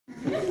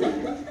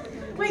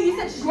She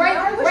said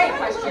great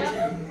question.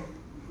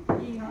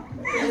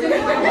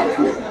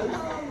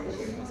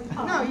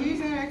 No, you're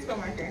using an expo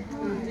marker.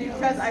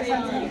 Because I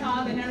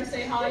said they never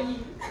say hi.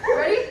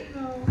 Ready?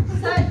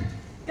 Set,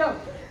 go.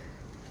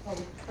 Oh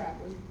crap.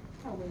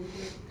 I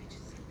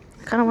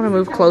kind of want to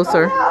move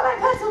closer. Oh, my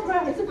pencil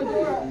grab. It's a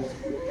fedora.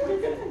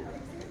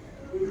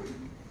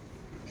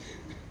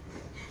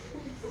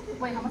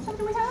 Wait, how much time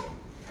do we have?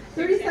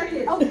 30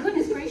 seconds. Oh,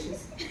 goodness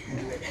gracious.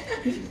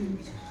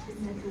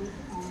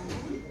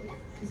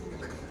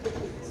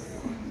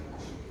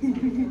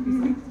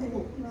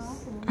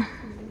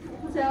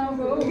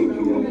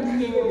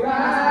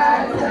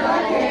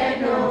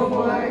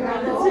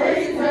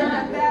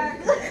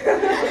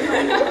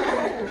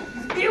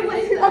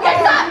 Okay,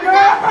 stop!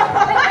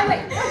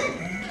 Wait.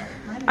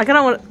 I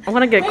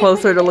want to get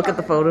closer to look at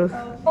the photos.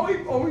 Oh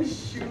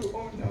shoot.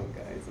 Oh no,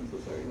 guys. I'm so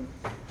sorry.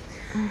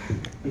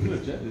 Who's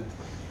gonna judge it?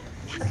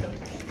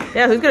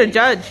 Yeah, who's gonna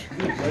judge?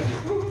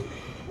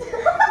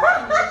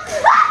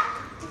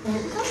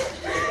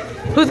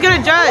 Who's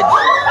gonna judge?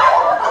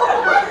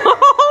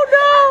 Oh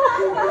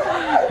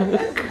no!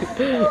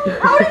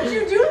 How did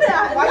you do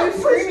that? Why are you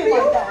screaming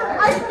like that?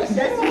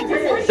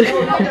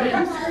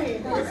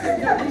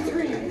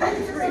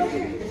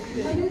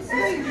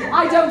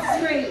 I don't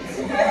scream.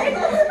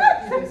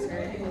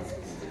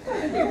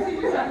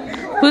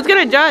 Who's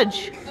gonna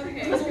judge?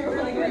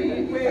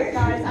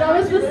 That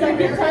was the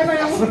second time I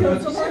almost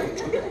killed someone.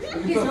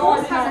 His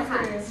horse has a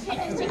hat.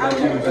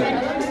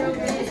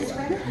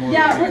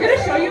 Yeah, we're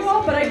gonna show you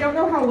all, but I don't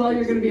know how well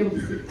you're gonna be able to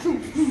see.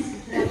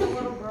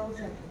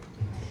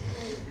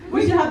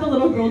 We should have the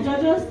little girl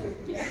judge us.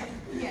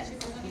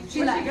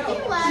 She left. Oh,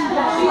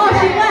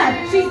 she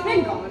left. She's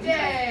been gone.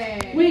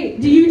 Yay. Wait,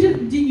 do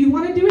you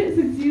want to do it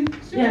since you?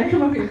 Sure. Yeah,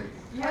 come up here.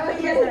 Wait,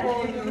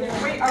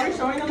 are we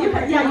showing them?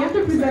 Yeah, you have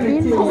to present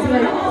it too. So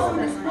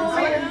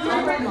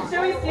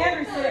should we stand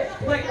or sit?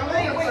 Like,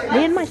 wait. Me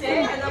and my sit,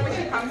 and then when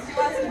she comes to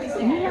us, we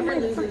stand. Me and my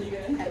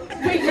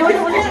Wait, no,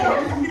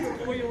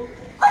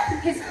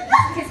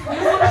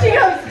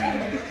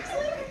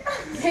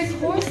 His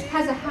horse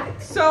has a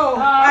hat. So,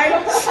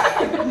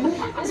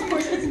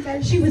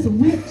 She was a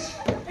witch.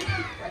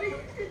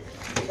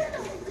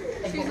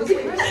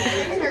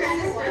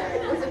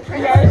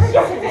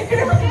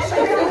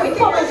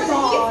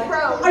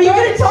 Are you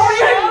gonna tell me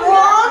I'm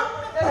wrong?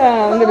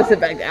 I'm gonna sit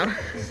back down.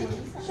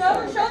 Show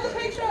the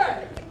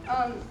picture.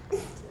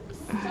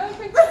 Show the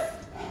picture.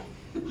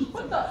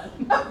 What the?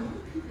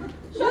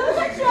 Show the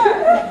picture.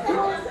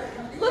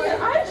 Look,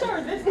 I'm sure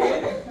this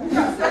kid.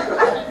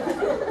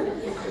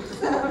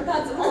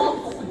 That's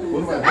awful.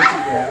 What am I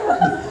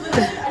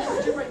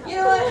You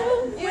know what?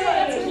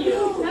 That's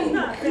cute. That's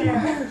not fair.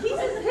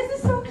 His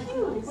is so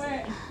cute.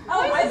 Oh,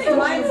 I think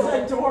mine's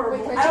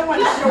adorable. I don't want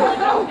to show it.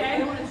 Okay.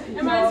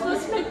 Am I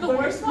supposed to pick the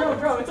worst one? No,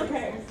 bro, it's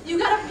okay. You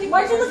gotta pick.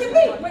 Why'd you look at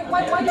me? Wait,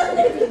 why did you look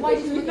at me? Why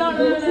did you look at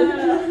me? No.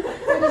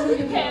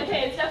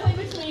 Okay, it's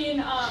definitely between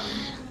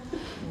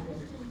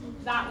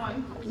that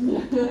one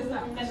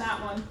and that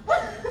one.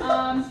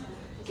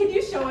 Can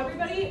you show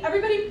everybody?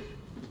 Everybody.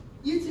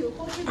 You two.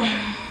 Hold your I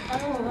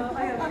don't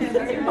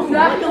know.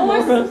 That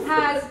horse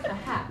has a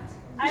hat.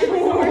 I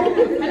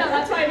know,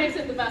 that's why it makes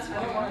it the best one.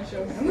 I don't want to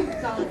show him.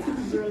 This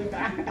is really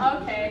bad.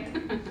 Okay.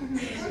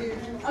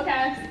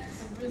 Okay.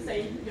 Just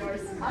say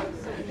yours.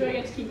 Do I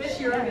get to keep it?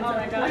 Sure. Oh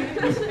my god.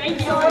 Thank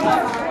you so much.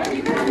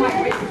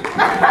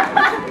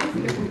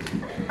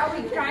 Are we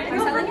trying to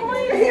sell it?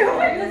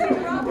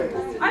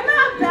 I'm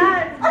not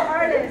bad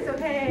artist,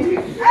 okay?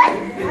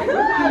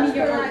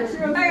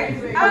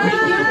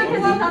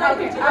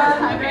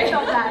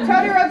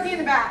 Tony Rosie in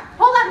the back.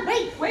 Hold on,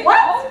 wait. What?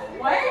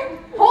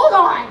 Hold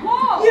on.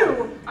 Whoa. You.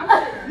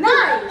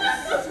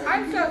 Nice.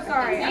 I'm so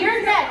sorry.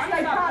 You're next,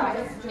 I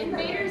promise.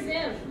 Invader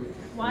Zim.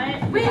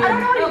 What? Wait, I don't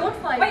know what it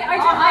looks like. Wait,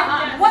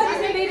 what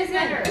is Invader Zim?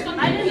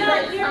 I did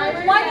not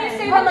hear. Why do you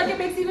say that like it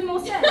makes even more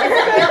sense?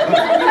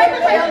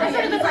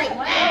 It's like,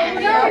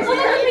 Well,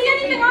 there could be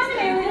anything on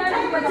there.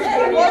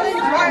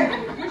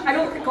 I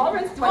don't think all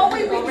runs. Oh,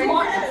 wait,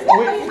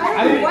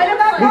 What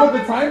about the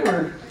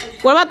timer?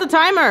 What about the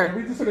timer?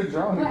 We just sort of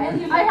drawn it.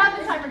 I have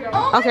the timer going.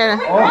 Oh, Okay.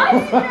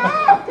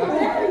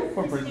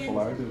 For principal,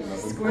 I did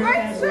nothing.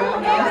 I'm so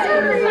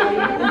angry.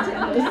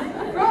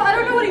 Bro, I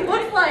don't know what he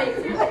looks like.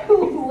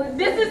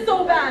 This is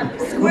so bad.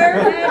 Square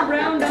head,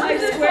 round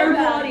eyes, square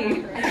body.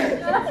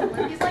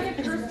 he's like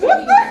a person.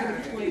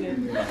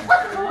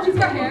 He's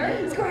got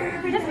hair.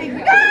 Square.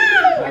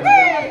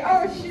 Okay.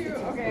 Oh shoot.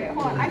 Okay,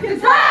 hold on. I can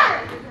draw.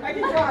 I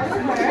can draw.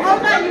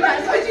 Hold on, you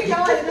guys. Let you go.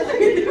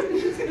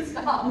 It's just gonna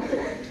stop.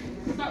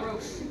 It's not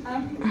rope.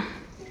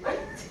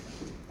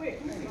 Wait.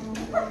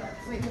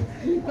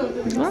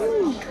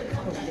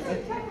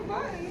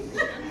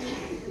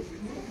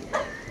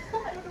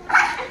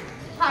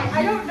 Hi.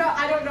 I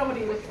don't know what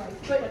he looks like.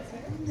 But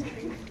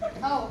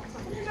Oh,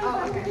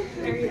 okay.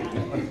 there you go.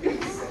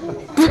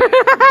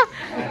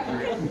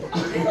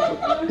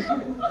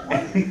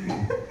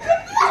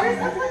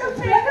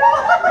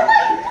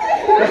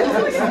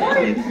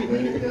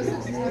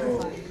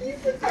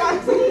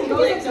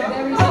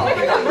 Oh,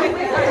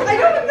 I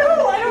don't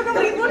know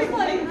what he looks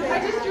like. I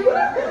just drew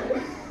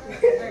whatever.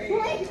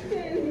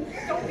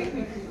 Don't beat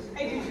me. I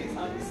do choose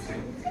hugs.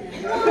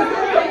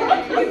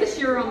 Get the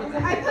shearer on the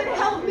back. I put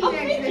help me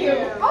next to you.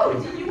 Oh,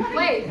 did you want to?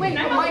 Wait, but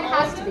mine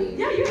has to be.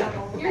 Yeah, you have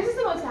all. Yours is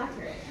the most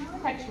accurate,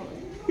 textually.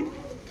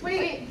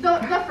 Wait,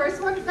 the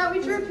first one that we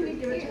drew, can you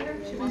give it to her?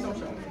 Please don't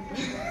show me.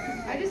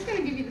 I just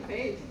gotta give you the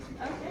page.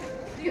 Okay.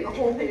 You get the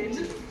whole page.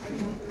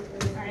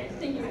 Alright,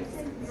 thank you.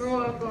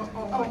 Grow up.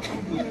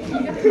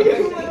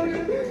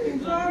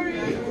 Sorry.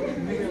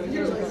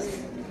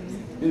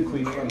 Dude,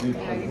 Queen, you gotta do it.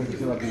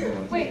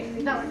 Wait,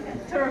 that one.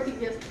 Todoroki,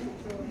 yes.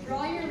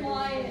 Draw your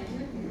lion.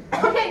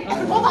 Okay,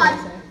 hold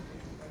on.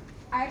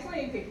 I actually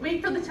need to pick.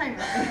 Wait for the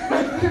timer.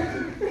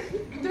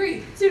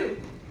 3, 2.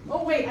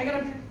 Oh wait, I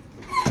gotta.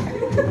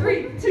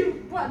 3, 2,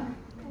 1.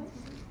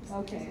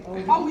 Okay.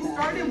 Oh, we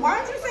started. Why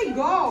don't you say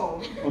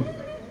go?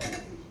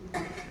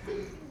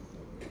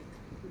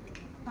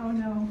 Oh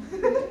no.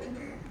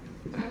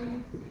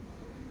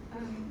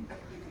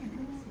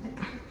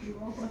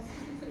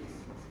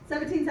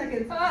 17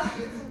 seconds.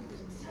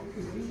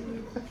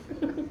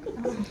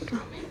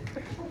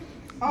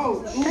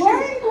 Oh,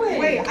 language.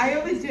 Wait, I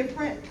have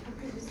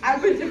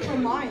a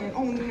different lion.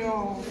 Oh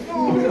no.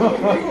 Oh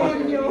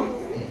no.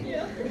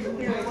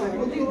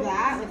 We'll do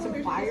that. Like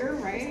some fire,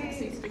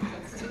 right?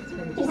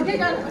 Okay,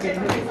 done.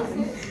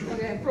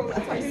 Okay, bro,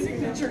 that's my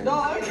signature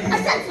dog.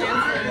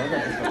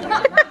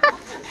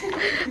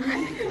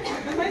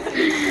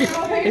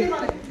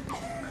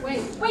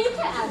 Wait, you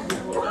can't add this.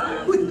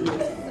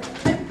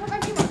 Put my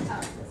name on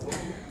top.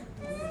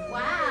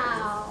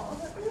 Wow.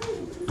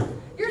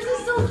 Yours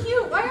is so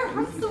cute. Why are your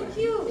hearts so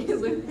cute?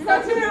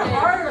 That's in her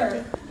heart.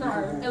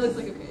 It looks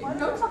like a pig.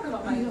 Don't talk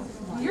about mine.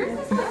 Yours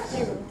is so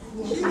cute.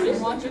 She's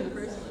just watching the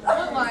first one.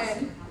 What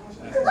lion?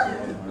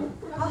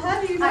 How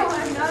heavy you know?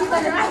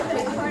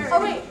 Oh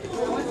wait.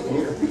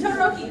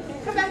 Todoroki,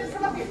 Come back.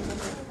 Come up here.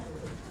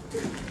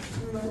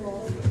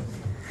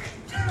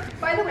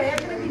 By the way, I'm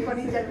gonna be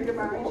funny Jeffrey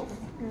tomorrow.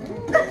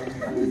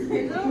 Is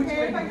it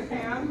okay if I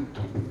can?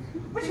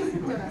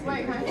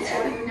 Wait, kind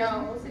of.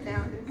 No, sit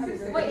down.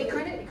 Wait, it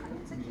kind of.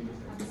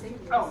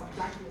 Oh.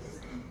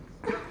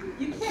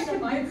 you can't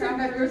get mine so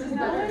bad. Yours is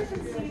better.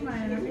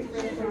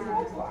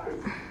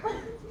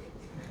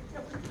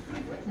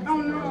 Oh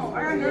no.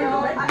 I No,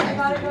 I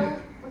gotta go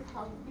with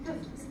Hug because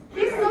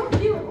he's so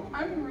cute.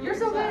 You're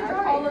so good at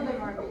drawing. All of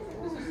them are.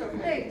 This is so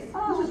good. Thanks.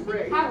 This is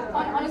great.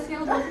 On a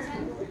scale of 1 to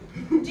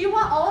 10, do you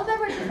want all of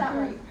them or just that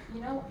one?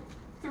 You know,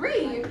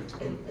 3.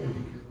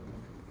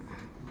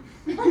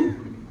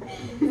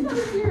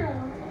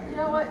 You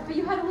know what? But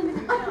you had a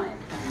limited time.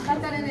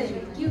 That's that in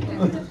it. You could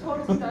have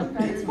totally done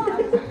better. It's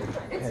fine.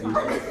 It's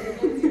fine.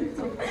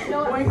 You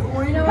know what?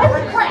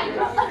 Right.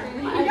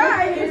 Yeah, I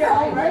hate it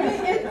already.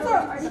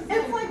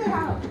 It's like a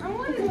house. I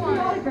wanted one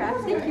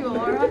autograph. Thank you,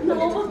 Laura. No,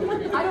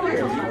 I don't want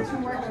to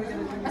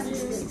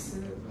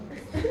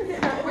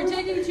We're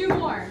taking 2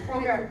 more.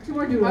 Okay. 2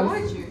 more duos. I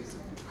want to choose.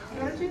 You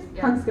want to choose?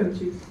 Hunt's gonna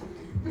choose.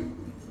 I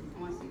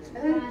want to see this.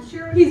 And then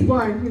Shira, He's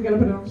blind. You gotta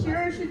put it on.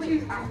 Shira should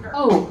choose after.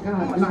 Oh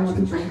God, I'm not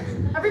looking for.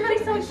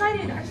 Everybody's so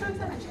excited. I'm so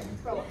excited.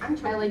 Bro, I'm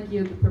I like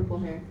you, the purple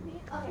hair.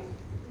 Okay.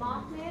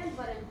 Mothman,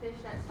 but in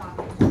fishnet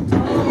stockings.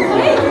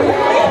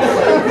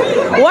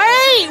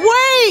 Wait!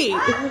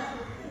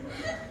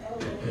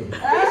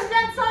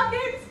 Fishnet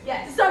sockets?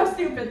 Yes. So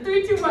stupid.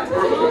 3, 2, 1.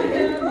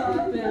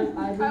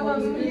 I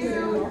love you.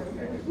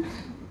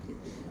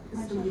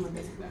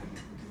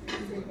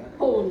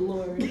 Oh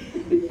Lord.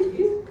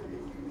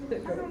 I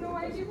don't know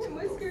why I do him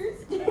whiskers.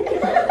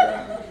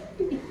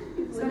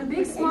 He's got a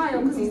big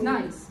smile because he's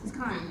nice. He's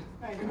kind.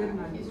 I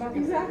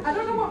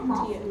don't know what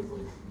moth is.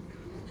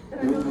 And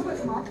I don't know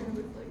what moth is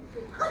like.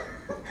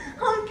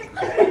 Hunk,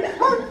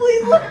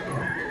 please look.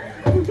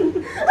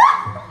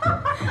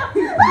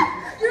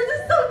 Yours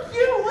is so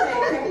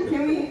cute.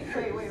 Can we?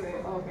 Wait.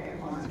 Okay,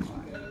 hold on.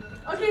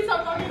 Okay,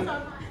 stop.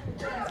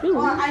 Hold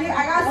on, I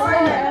got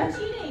signed it.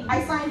 Cheating. I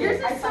signed Yours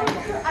it. is so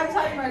cute. I'm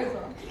telling mine as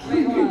well.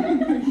 Wait, hold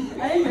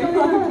on. I didn't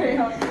know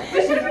we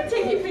should have been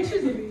taking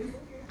pictures of these.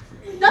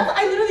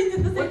 I literally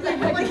did the same thing.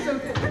 But like so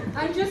good.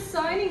 I'm just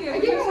signing it.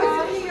 What are you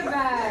talking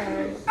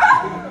about?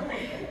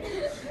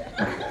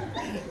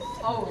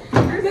 Oh.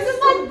 This is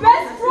my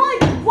best drawing.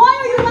 Why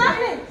are you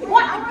laughing?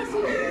 What? I want to see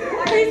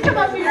it. Please come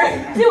up here.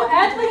 Do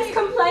athletes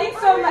complain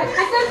so much?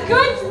 This is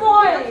good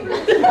drawing.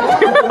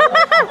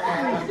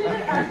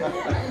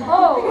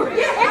 Oh.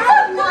 It's a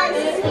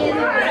nice.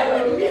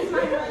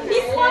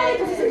 He's smiling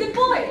because he's a good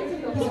boy.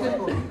 He's a good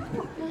boy.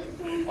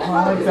 Oh, I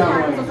like that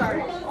one. I'm so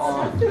sorry.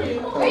 Oh, that's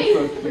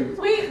so cute.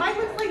 Wait, mine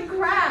looks like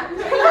crap. Wait,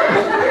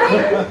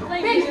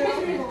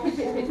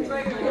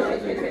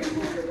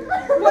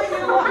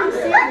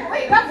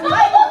 that's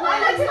mine.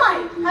 That's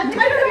mine. I don't know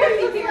what he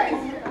looks like.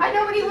 I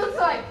know what he looks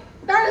like.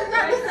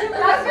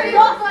 That's what he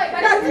looks like.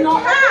 That's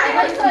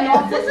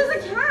not. This is a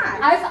cat.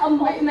 As a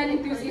Mothman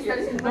enthusiast, that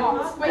is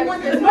not. Wait,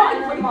 one is not.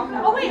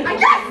 Oh wait, I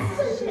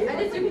guess. I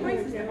didn't do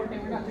points. Okay,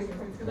 we're not doing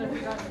points because I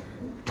forgot.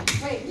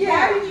 Wait,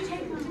 Yeah. Why did you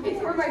take one? It's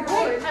for my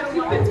board.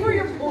 It's for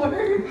your board.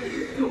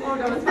 Oh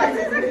no, it's fine.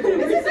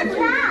 This is a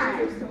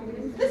cat.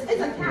 This is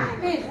a cat.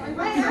 Hey, I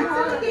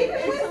accidentally gave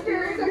it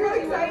whiskers. I'm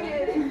really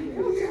excited.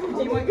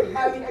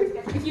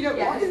 if you don't,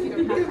 yes, you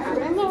don't have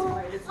to.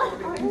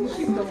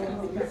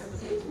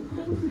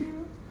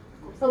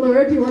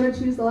 Allura, do you want to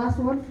choose the last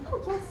one?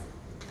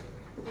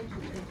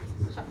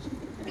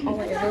 Oh,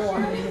 yes.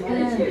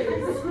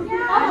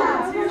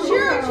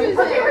 Shiro chooses.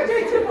 Okay, we're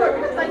doing 2 more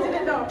because I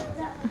didn't know.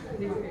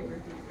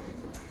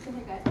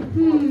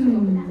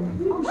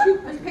 Oh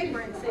shoot, there's paper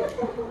in the sink.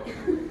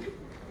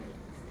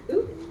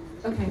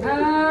 Okay.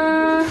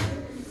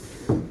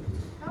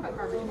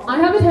 I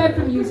haven't heard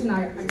from you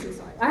tonight. I'm so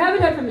sorry. I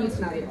haven't heard from you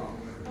tonight.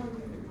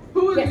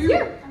 Who is Yes, you?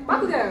 you.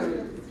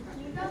 Bakugo.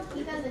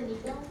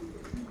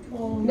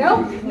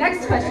 Nope.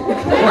 Next question.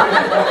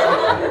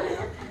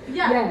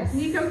 Yes.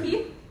 Nico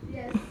Keith?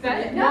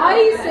 Why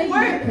do you say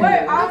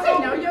Wait, I'll say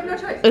no, you have no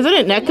choice. Isn't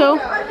it Neko?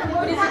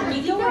 Is it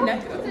Nico or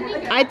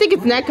Neko? I think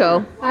it's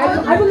Neko.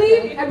 I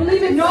believe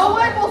it's No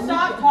one will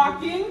stop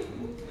talking.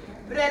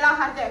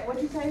 Relájate.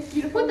 What'd you say?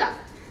 Beautiful. Puta.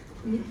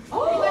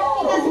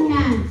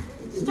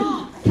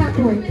 Cat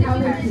boy. Cat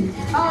boy.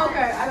 Oh,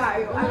 okay. I got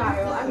you.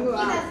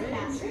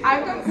 I'm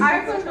good. I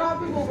can draw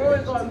people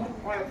really good.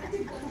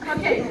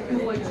 Okay.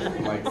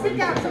 Sit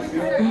down so we can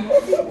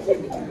start.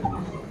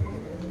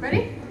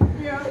 Ready?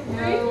 Yeah.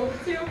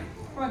 3, 2,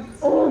 1.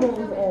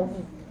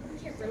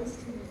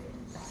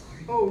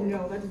 Oh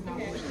no, that does not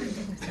work.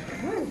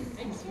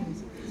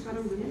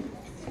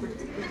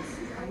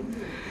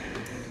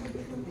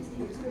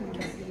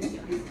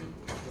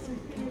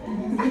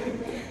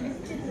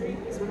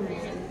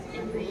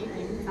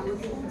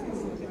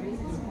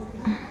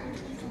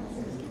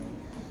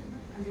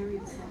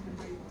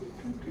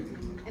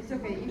 It's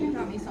okay, you can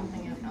draw me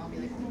something and I'll be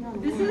like, oh no.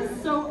 This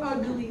is so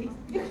ugly.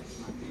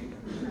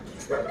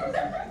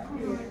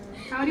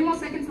 How many more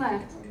seconds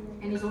left?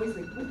 And he's always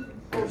like,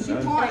 Oh, she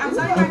can't. I'm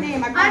signing my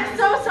name. I'm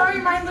so sorry,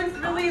 mine looks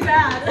really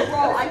bad.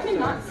 Bro, I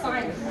cannot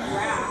sign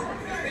crap.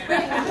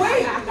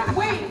 Wait.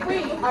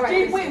 All right,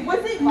 Jade, wait, was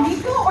it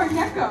Nico or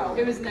Neko?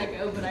 It was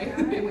Neko, but I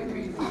went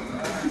crazy.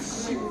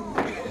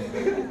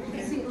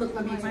 see, look,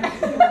 let me explain.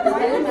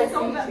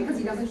 Because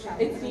he doesn't shout.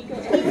 It's Nico.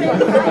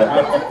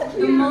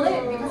 The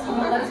mullet, because he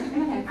won't let us give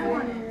him a head.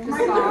 The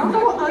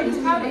scar, he's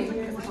pouting,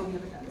 because that's all he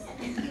ever does.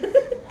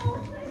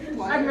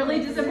 I'm really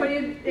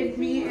disappointed in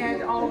me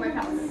and all of my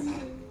pals.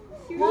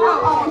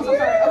 Oh, I'm so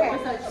sorry.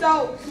 Okay,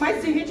 so my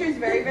signature is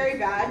very, very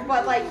bad,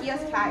 but like he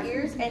has cat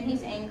ears and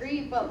he's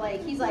angry, but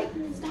like he's like,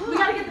 stop. We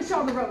gotta get the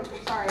show on the road.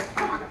 Sorry.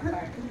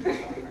 Sorry.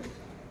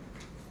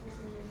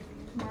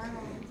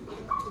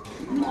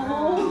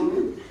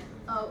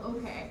 Oh,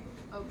 okay.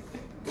 Okay.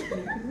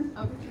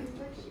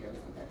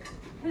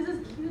 This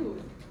is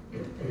cute.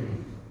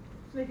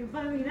 Making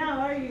fun of me now,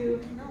 are you?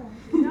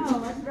 No,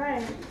 that's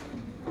right.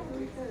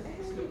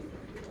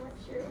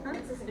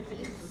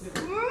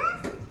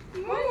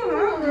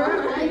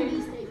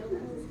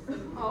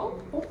 Oh.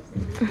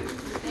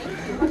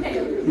 Okay,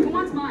 who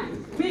wants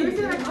mine? Me.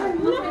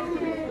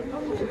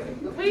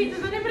 Wait,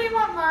 does anybody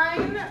want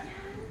mine?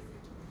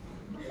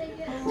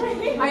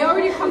 I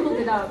already crumpled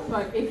it up,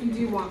 but if you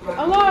do want one.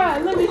 Alora,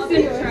 let me I'll see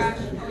take yours. trash.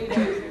 I'll eat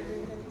it.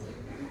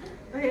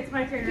 Okay, it's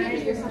my turn,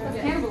 right? That's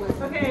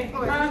cannibalism. Okay,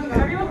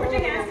 everyone put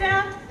your hands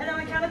down, and on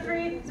the count of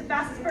 3, the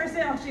fastest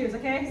person, I'll choose,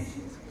 okay?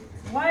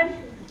 1,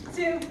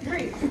 2,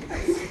 3.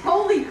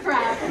 Holy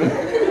crap!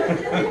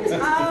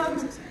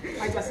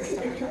 My dress is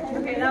stuck.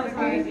 Okay, that was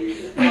hard.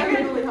 Okay, we're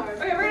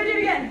gonna do it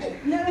again.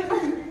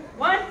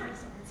 1,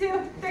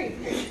 2, 3.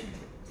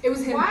 It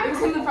was him. It was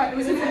him in the front. It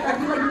was him in the front.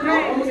 He like, no,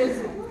 it was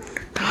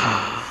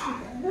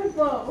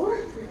Hippo.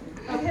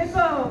 A hippo.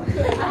 A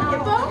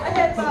hippo? A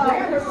hippo.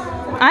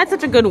 I had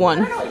such a good one.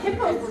 We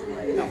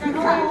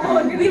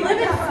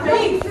live in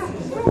space.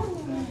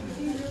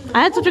 I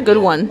had such a good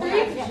one. 3, 2,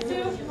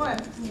 1.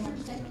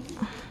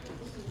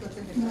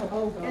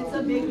 It's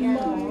a big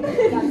animal.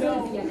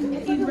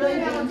 He's really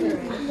dangerous.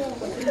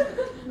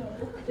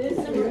 This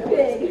is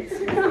big.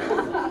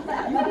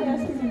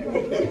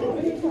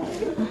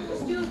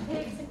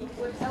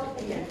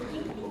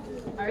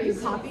 Are you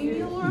copying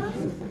me, Laura?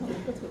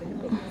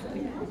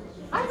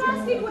 I'm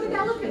asking what an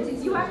elephant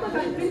is. You act like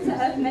I've been to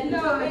Earth many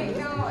times.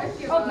 No,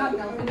 it's your Oh, not an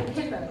elephant. A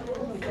hippo.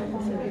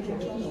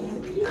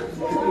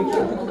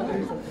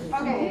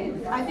 Okay,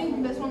 I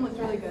think this one looks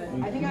really good.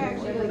 I think I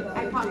actually like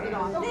I popped it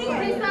off.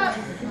 Hey, stop.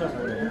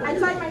 I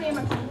signed my name.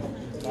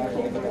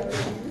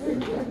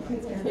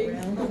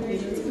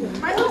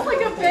 Mine looks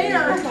like a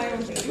bear.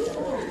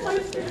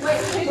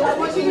 Wait, I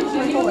want you to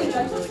choose.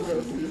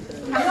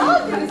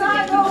 Y'all do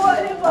not know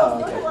what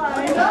hippos look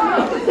like.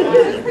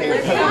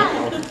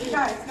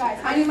 Guys,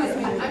 I need my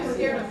speed. I'm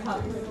scared of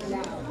pups.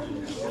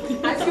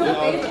 That's your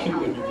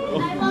favorite.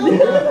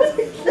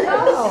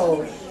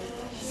 No.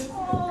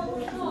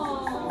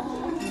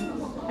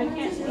 I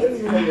can't do it.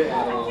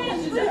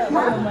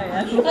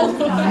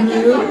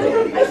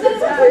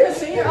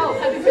 Oh,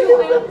 have you been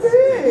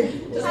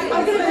I'm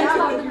gonna dance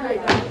on them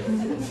right now.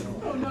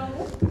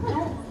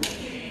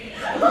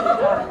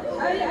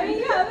 I mean,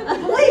 yeah.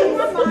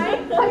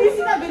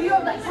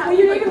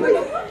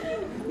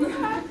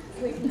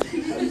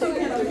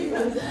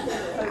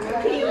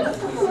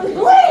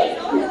 Wait!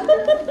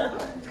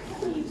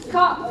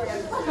 Cop.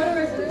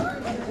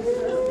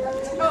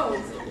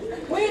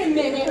 Wait a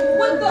minute.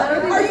 What the?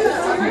 Are you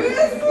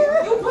serious?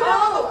 You put it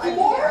on the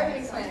floor?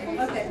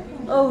 Okay.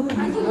 Oh.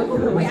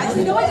 Wait,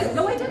 actually, no, I didn't.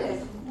 No, I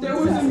didn't. There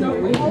was no.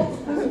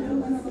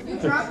 You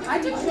dropped it. I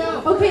did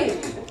no. Okay,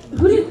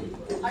 who did?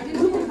 I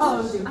didn't. Oh,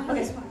 okay.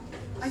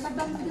 I got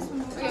that for this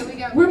one. Okay, we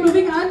got. We're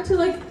moving on to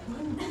like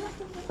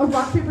a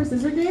rock paper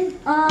scissors game.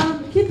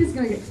 Kid is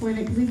gonna explain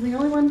it because he's the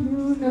only one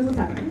who knows what's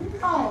happening.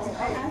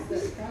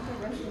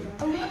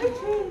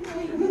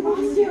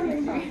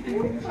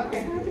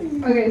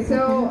 Okay,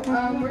 so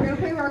we're gonna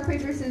play rock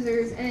paper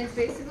scissors, and it's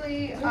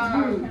basically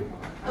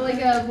like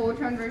a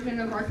Voltron version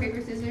of rock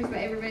paper scissors, but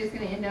everybody's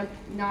gonna end up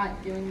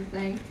not doing the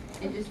thing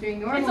and just doing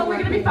normal. It's only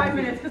rock, gonna be paper, 5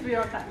 minutes because we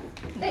don't have time.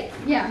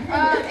 Yeah.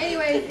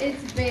 Anyways,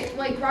 it's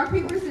like rock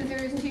paper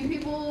scissors. 2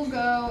 people will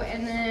go,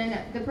 and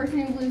then the person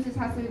who loses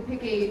has to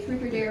pick a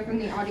truth or dare from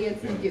the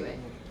audience and do it.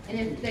 And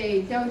if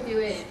they don't do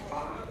it,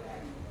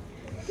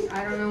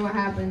 I don't know what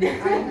happened.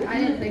 I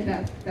didn't think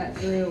that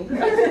through.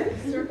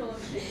 Circle of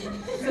shame.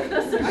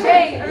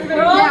 Okay,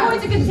 We're all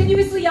going to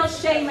continuously yell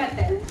shame at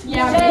them.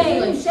 Yeah,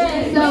 Shame, basically.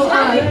 shame. So,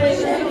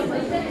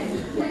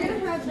 we're gonna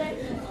have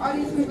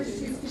audience members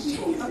choose.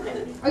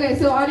 Okay,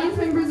 so audience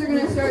members are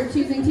gonna start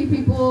choosing 2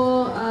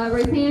 people.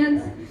 Raise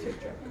hands.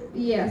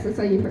 Yes, I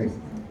saw you first.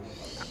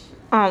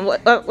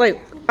 Wait,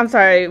 I'm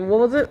sorry, what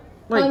was it?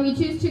 Like, You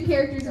choose 2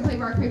 characters and play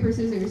rock paper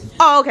scissors.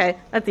 oh, okay,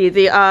 that's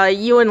easy.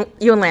 You and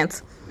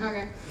Lance.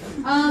 Okay.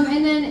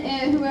 And then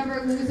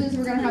whoever loses,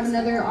 we're gonna have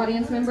another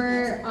audience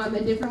member, a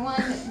different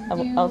one, I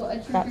do was a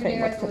truth not or paying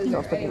dare much as a attention. I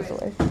was loser. putting this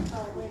Anyways,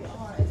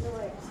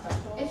 away.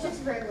 it's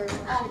just regular.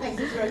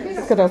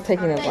 Because I was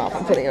taking it off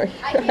and putting it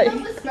I came right. up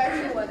with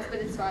special ones, but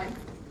it's fine.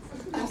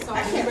 I'm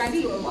sorry.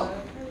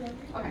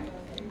 Okay.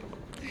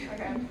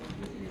 Okay.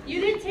 You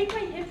didn't take my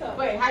hippo.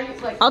 Wait, how do you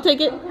like? I'll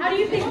take it. How do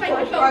you think my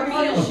hippo Rock,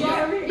 feels?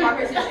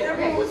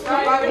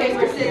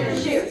 paper,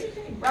 scissors, shoot.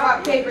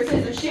 Rock, paper,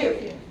 scissors,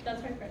 shoot.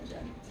 That's my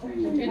friendship.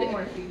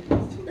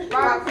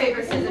 Rock,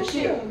 paper, scissors,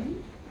 shoot.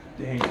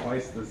 Dang,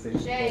 twice the same.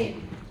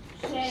 Shame.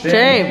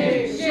 Shame.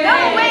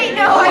 No, wait,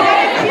 no, I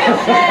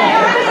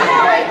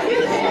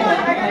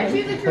gotta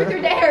choose the truth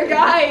or dare,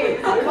 guys.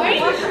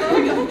 Wait.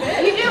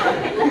 You do.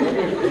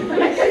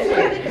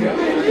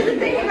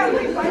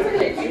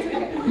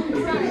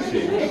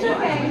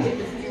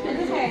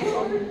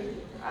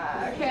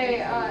 Okay,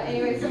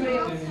 anyway, somebody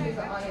else choose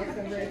the audience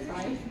member, it's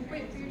fine.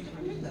 Wait, for your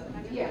turn though.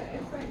 Yeah,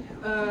 it's fine.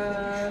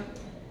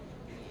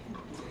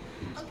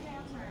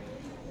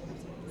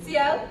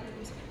 CL?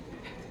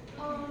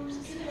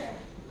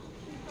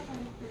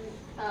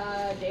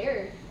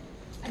 Dare.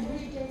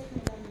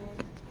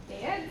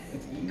 Dance?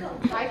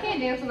 I can't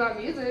dance without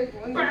music.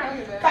 What are you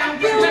talking about?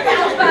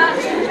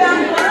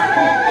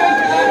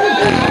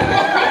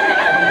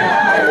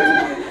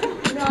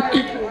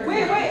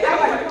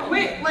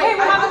 Wait,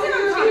 what happens if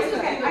you refuse?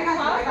 Okay, I got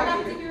What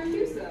happens if you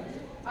refuse them?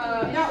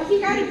 no, he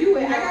gotta do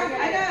it. I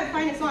gotta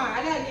find a song.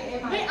 I gotta get in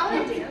my. Wait, I'll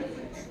dance.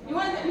 You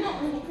want to? No,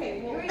 okay.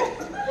 You want to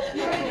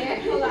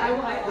dance? Hold on. I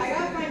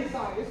gotta find a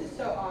song. This is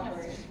so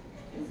awkward.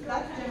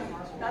 That's Jenna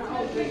Marshall. That's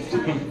my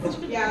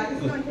big Yeah, this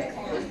is going to take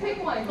long. Just pick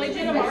one. Like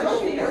Jenna Marshall?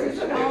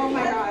 Oh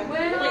my god.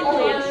 Like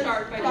Land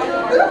Shark by Jenna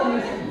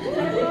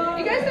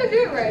You guys don't do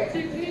it right.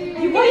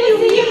 What do you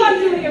mean I'm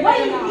doing it? What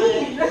do you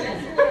mean?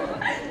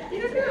 You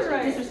don't do it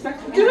right.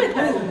 Disrespectful. Do it.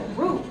 That's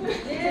rude.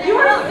 You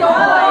are so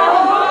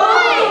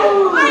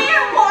I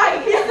am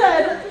white. He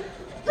said.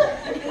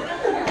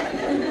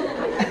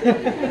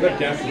 That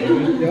dancing.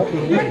 Yep.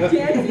 You're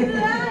dancing to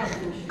that?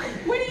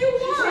 What do you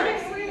want?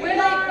 When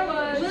I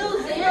was Little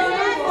to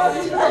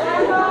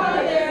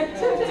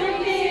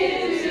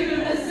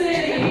the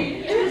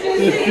city to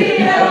see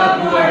a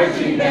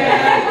marching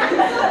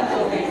band.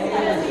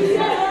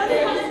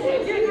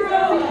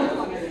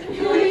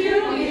 Will you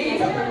be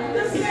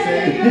the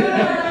savior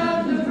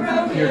of the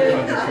broken? Your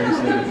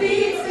concentration. The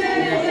beats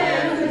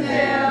and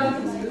dance.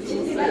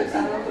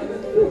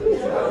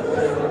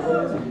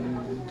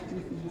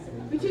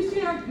 We choose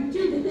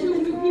two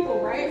new people,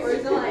 right? Or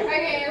is it like?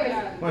 Okay, wait.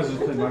 Might as well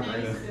just play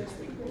Macarena.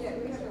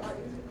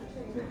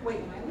 Wait.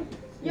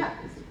 Yeah.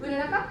 Wait,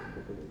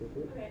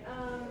 okay,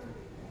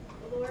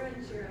 Laura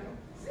and Shiro.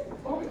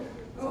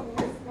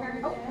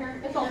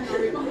 It's all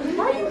three.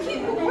 Why do you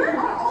keep? Where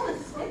are all the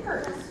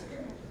stickers?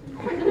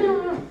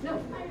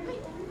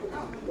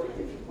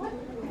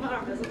 My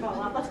arm doesn't fall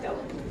off. Let's go.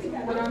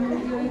 what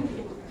I'm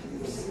doing?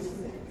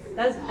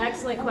 That's an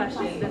excellent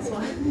question, this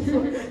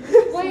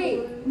one. Wait,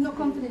 I'm not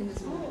confident in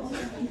this one.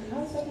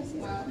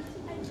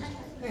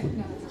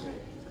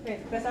 Okay,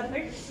 best out of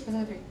 3? Best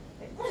out of 3.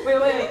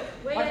 Wait.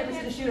 Rock, paper,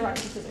 scissors, shoot or rock,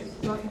 paper, scissors?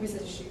 Rock, paper,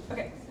 scissors, shoot.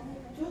 Okay.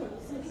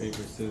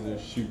 Paper,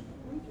 scissors, shoot.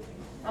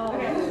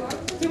 Okay.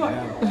 2 more.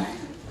 Yeah.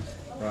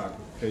 Rock,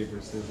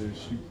 paper, scissors,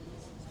 shoot.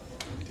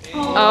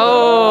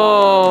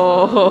 Oh.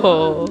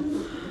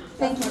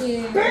 Thank you.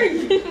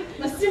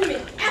 Listen to me.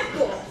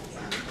 Apple.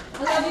 I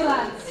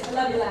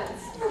love you,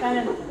 lads. Kind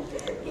of.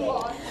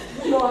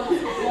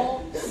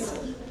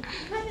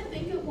 Trying to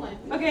think of one.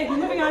 Okay,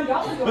 moving on.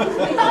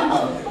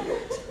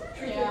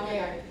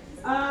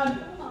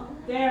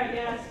 There, I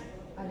guess.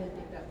 I didn't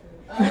think that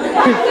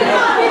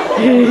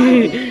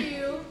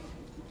through.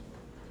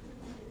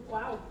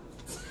 Wow.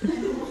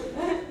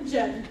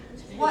 Jen.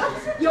 What?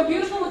 You're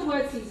beautiful with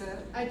words, Caesar.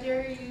 I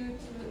dare you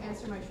to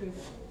answer my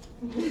truth.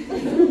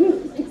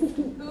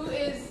 Who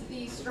is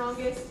the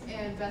strongest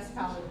and best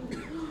paladin?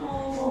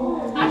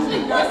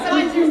 Actually,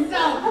 besides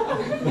yourself.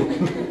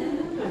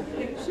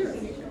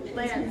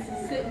 Lance,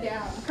 sit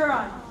down.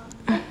 Quran.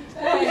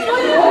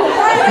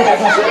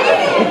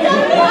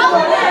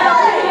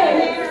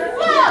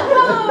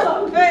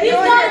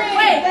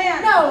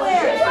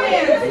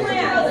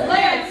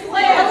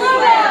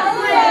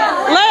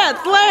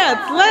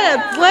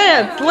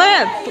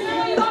 Lance.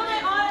 You want my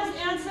honest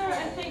answer? I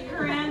think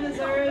Quran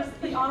deserves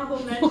the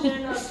honorable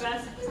mention of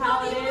best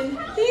paladin.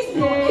 He's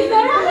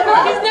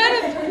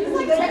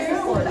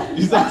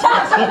He's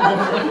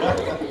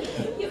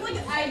He's like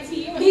IT.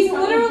 He's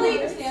literally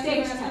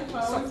stage tech.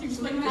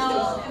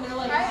 And they're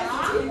like,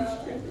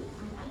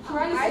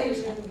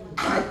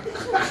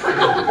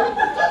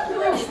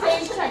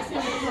 Stage text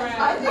him with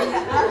I think the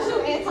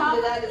actual answer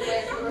to that is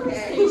Lance.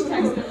 Okay. Stage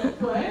text him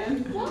with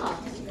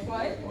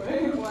What?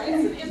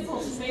 It's an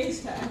insult to stage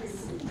text.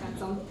 That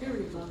sounds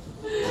very low.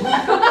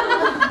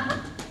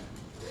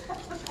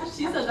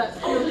 She said that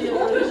really in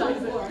British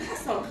accent.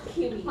 So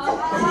Kimmy.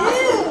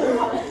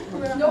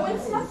 No one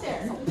stuck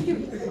there.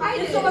 I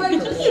did. Someone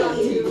like just shot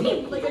you.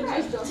 Like a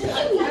just shot.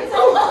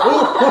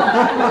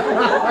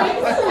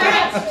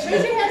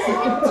 Raise your hands to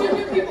 2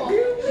 new people.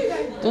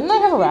 Didn't I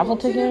have a raffle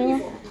ticket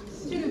anymore?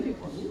 2 new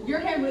people. Your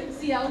hand went,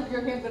 CL,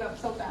 your hand went up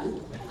so fast.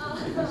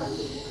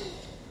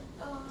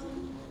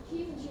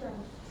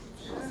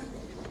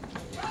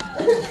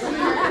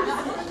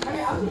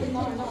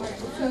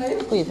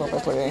 Please hope I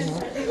put it in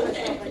here.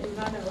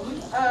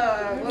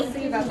 We'll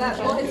see about that.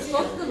 Well, it's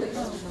supposed to leave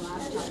from the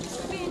last time.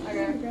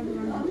 Okay.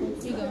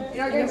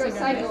 You're not gonna go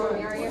side for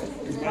me, are you?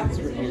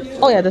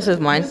 Oh yeah, this is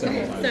mine.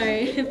 Sorry.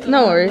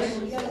 No worries.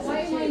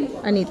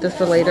 I need this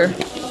for later.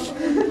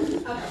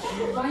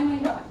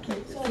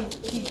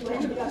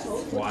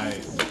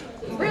 Twice.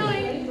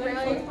 Really?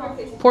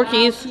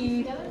 Porkies.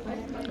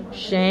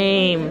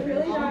 Shame.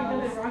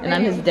 And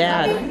I'm his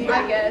dad.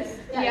 I guess.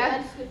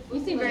 Yeah. You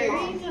seem very. We're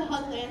going to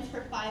hug Lance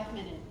for 5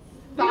 minutes.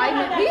 5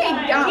 minutes? We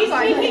ain't got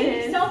 5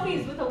 minutes.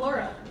 Selfies with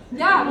Allura.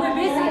 Yeah, we're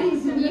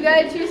busy. You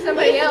gotta choose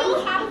somebody You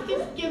else. have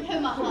to give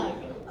him a hug.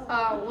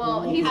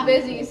 Well, he's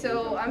busy,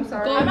 so I'm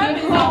sorry. I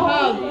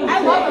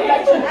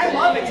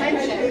love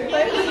attention.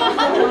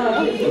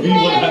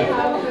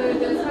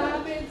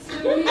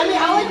 I mean, I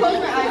only close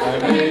my eyes.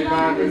 I made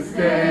my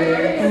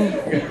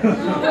mistakes.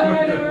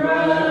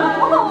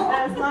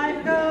 As life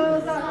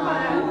goes on,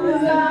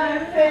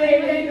 I'm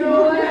fading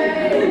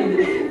away.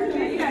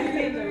 You guys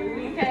saved the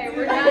week. Okay,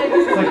 we're done.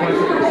 It's like my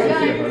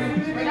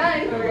We're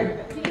done.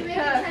 Can you make a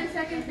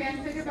 10-second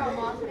fanfic about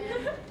Mothman?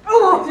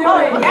 Oh,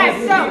 yes,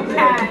 so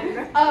can.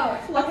 Oh,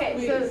 okay,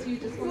 so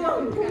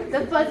the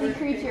fuzzy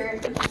creature.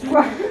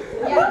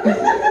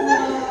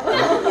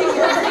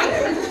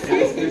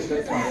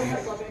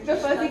 The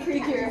fuzzy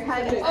creature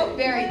had a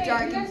very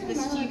dark and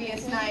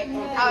mischievous night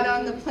out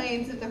on the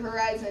plains of the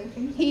horizon.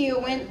 He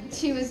went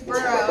to his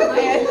burrow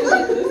and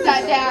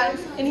sat down,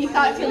 and he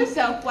thought to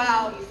himself,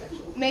 wow,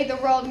 may the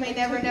world may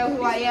never know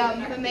who I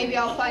am, but maybe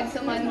I'll find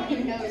someone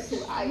who knows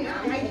who I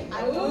am.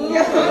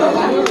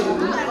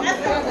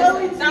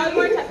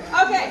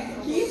 Okay,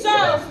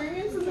 so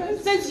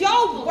since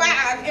y'all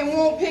whack and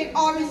won't pick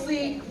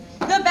obviously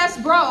the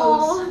best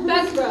bros,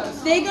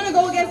 they're gonna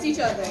go against each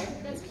other.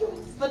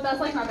 But that's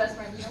like my best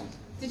friend, you know?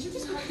 Did you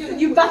just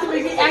you about to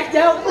make me act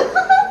out?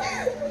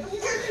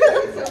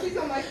 Sophie's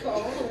on my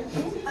phone.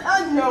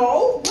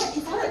 No.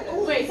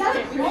 Wait,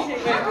 okay.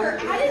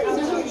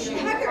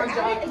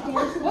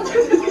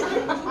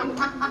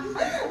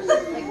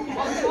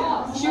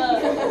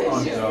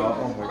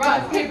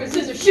 Rock, paper,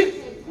 scissors, shoot.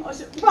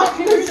 Rock,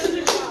 paper,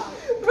 scissors, shoot.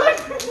 Rock,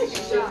 paper,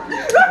 scissors, shoot.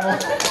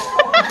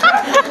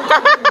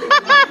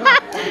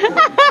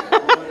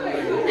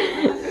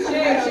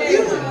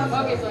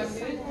 Okay, so I'm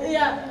good.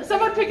 Yeah,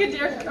 someone pick a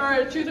dare or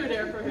a truth or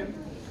dare for him.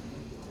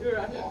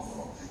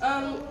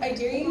 I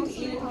dare you to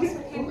eat a piece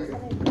of paper.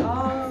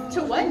 To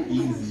what?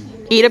 Easy.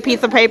 Eat a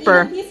piece of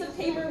paper. Piece of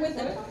paper with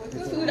a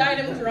food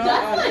item drawn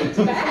That's on it.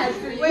 like bad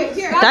for you. Wait,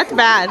 here. That's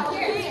bad. All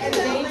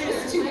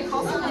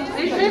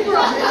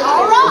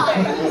right.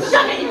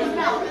 Shut it.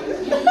 No.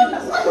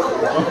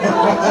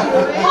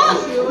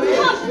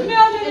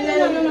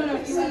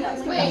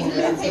 Wait,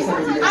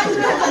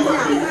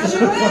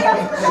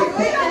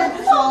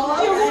 Swallow.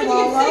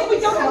 We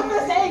don't have the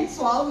saying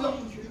swallow.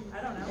 I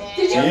don't know.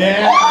 Did you?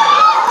 Yeah.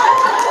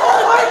 Oh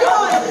my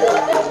god!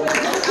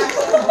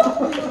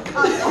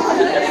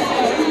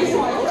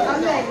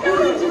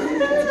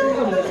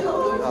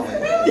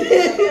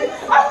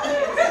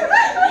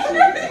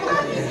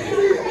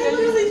 I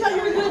literally thought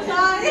you were gonna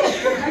die.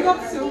 I got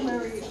so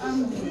worried.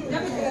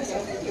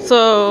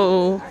 So,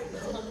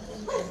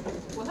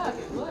 What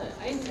happened? What?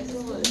 I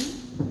still would.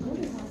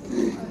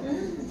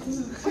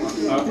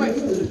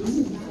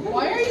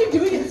 Why are you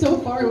doing it so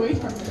far away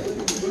from me?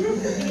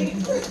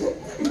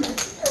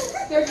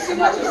 There's too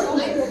much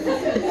rolling.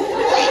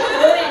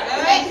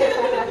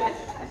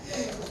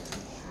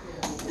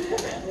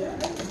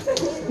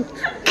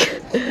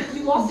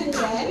 You lost in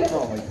bed?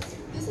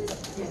 This is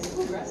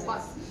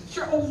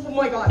Sure. Oh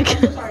my god. I'm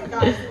so sorry,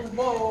 guys.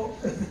 Whoa.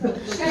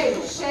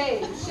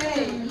 shade.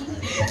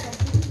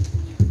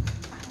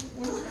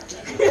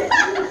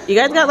 You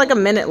guys got like a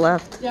minute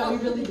left. Yeah, we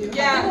really do.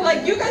 Yeah,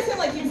 like you guys can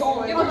like keep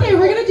going. Okay,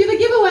 we're gonna do the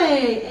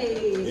giveaway.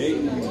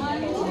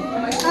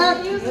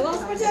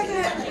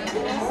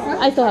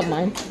 I still have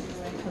mine.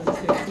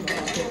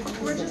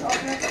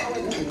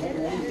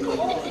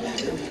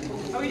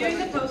 Are we doing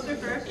the poster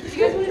first? You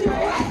guys want to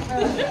try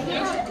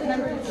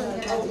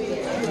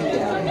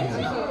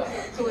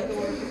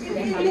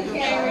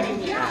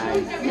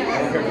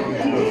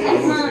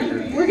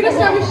We're gonna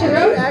start with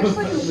Shiro.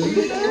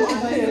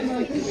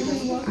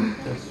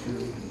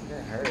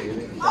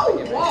 Oh,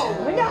 whoa.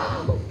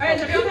 Alright,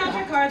 so everyone have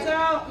your cards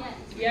out?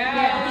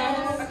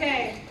 Yes.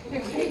 Okay.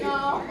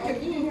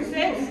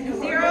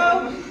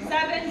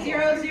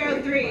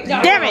 607003.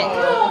 Damn it!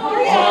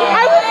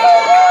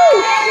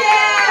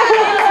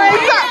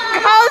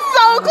 I was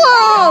so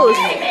close!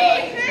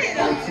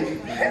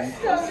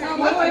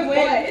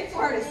 It's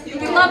hard to steal.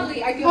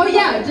 Lovely. Oh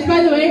yeah, just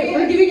by the way,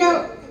 we're giving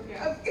out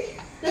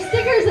the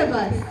stickers of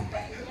us.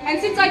 And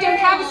since I don't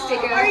have a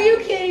sticker, Are you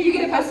kidding? you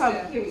get a post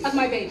of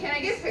my baby. Can I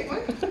get a pick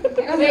one?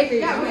 I'll make for you.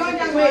 Yeah, we're going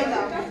down the line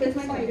though.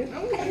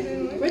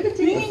 Where's the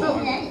tickets? Oh.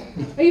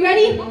 Are you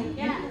ready?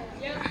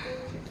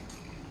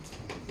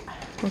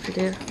 What'd you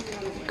do?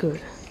 Good.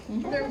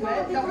 They're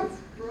wet. That one's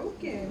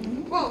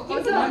broken. Whoa,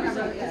 what's up?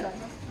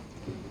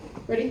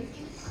 Ready?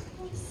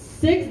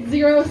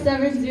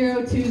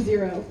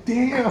 607020.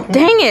 Damn.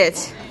 Dang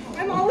it!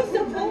 I'm always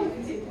so close.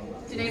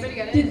 Did anybody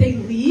get it? Did they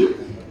leave?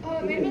 Oh,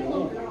 maybe a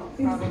little girl.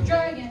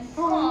 Try again. I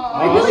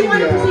really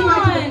wanted to see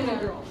my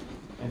girl.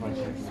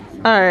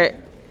 Alright.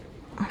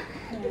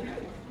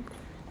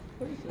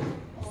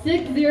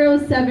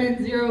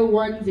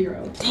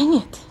 607010. Dang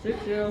it.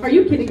 Are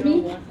you kidding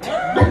me?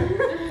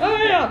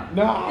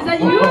 No. Is that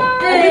you?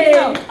 Hey!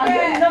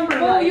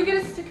 Oh, you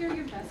get a sticker of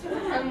your best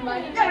friend.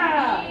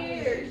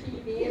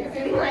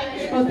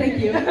 Oh, thank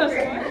you.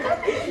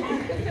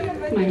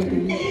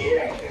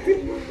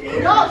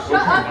 No,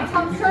 shut up. It's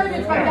Tom's turn.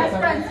 It's my best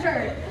friend's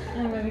turn.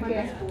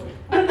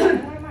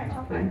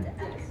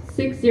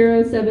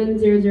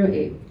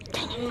 607008.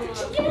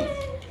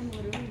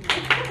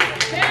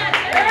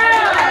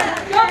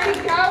 Don't be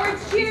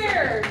cowards.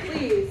 Cheer,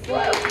 please.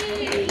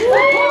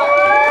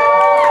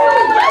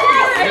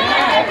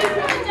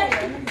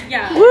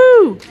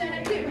 Woo!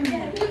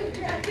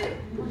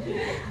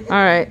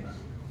 Alright.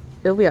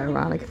 It'll be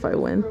ironic if I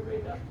win.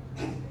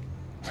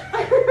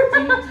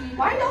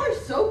 Why y'all are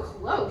so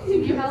close?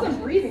 You have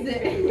some reason.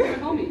 You're a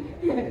homie.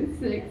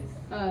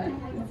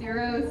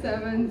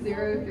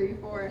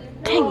 07034.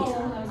 Dang it.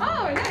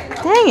 Oh,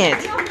 nice. Dang it.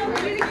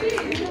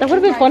 That would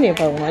have been funny if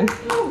I won.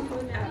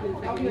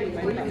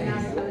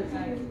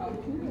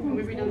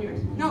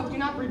 No, do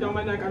not breathe down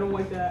my neck. I don't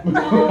like that.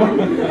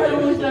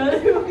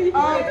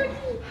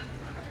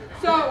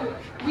 So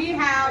we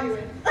have.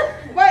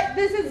 What?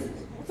 This is.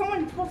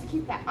 Someone's supposed to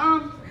keep that.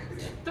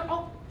 They're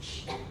all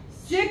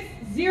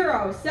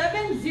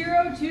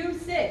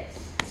 607026.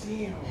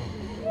 Damn.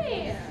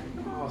 Yeah.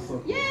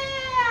 Awesome.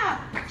 Yeah!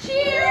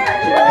 Cheers!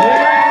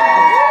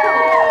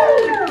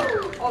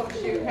 Oh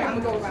shoot! Hey, I'm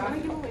gonna go around.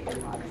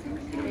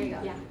 There you go.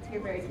 Yeah,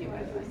 you're very cute,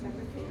 by the way.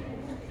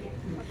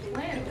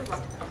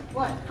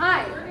 What?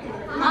 Hi.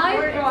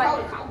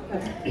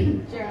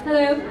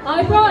 Hello.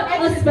 I brought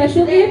a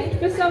special gift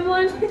for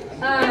someone,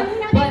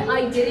 but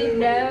I didn't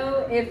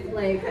know if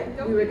like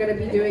we were gonna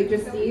be doing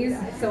just these,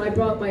 so I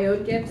brought my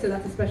own gift. So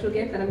that's a special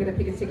gift that I'm gonna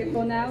pick a ticket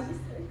for now.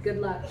 Good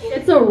luck.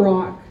 It's a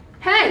rock.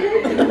 Hey,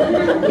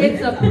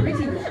 it's a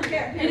pretty rock.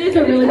 It is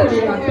a really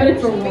pretty rock, but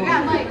it's a We rock.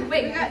 got like,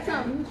 wait, we got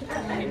some.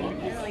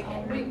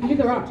 Do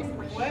the rock.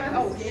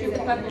 Oh, shoot.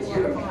 Hold on,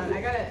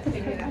 I gotta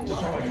take it out.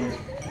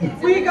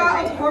 We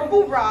got a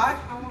purple rock.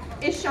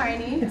 It's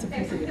shiny.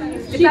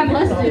 She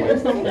blessed it or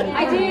something.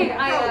 I did.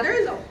 Oh, there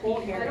is a hole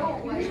here.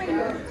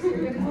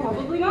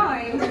 Probably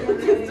mine.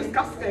 It's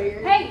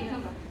disgusting. Hey.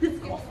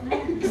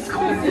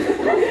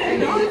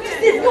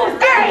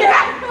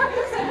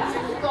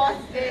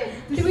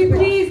 Can we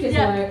please get Go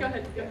like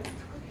ahead.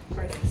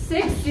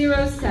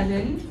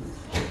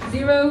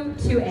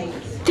 607028?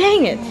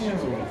 Dang it. Oh,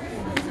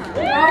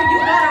 you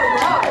got a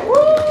rock.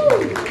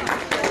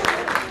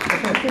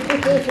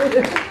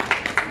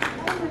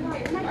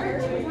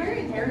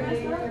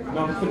 No,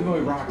 I'm putting away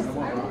rocks. I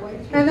want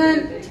rocks. And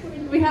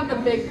then we have the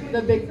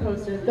big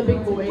poster, the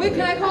big boy. Wait,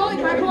 can I call it?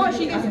 Can I call it?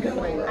 She gets a good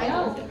one. I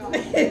know.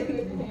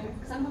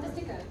 Some of the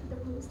sticker.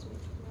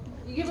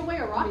 You give away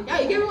a rock? Yeah,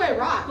 you gave away a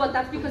rock. But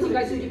that's because you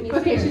guys didn't give me a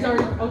Okay, sticker.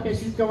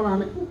 she's going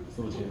on it.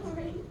 Still a chance.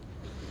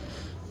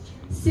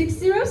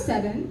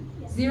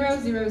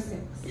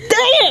 607006.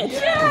 Dang it!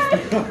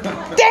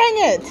 Dang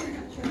it!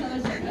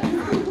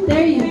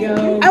 There you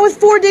go. I was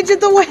 4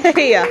 digits away.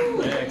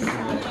 Next.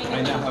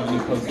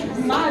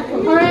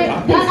 All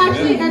right, that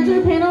actually ends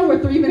our panel. We're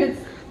 3 minutes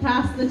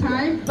past the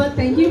time, but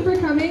thank you for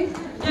coming.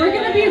 We're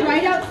gonna be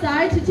right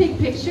outside to take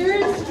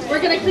pictures.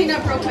 We're gonna clean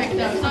up real quick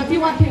though, so if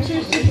you want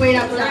pictures, just wait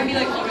outside.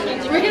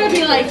 We're gonna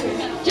be like,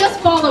 just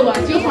follow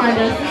us. You'll find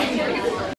us.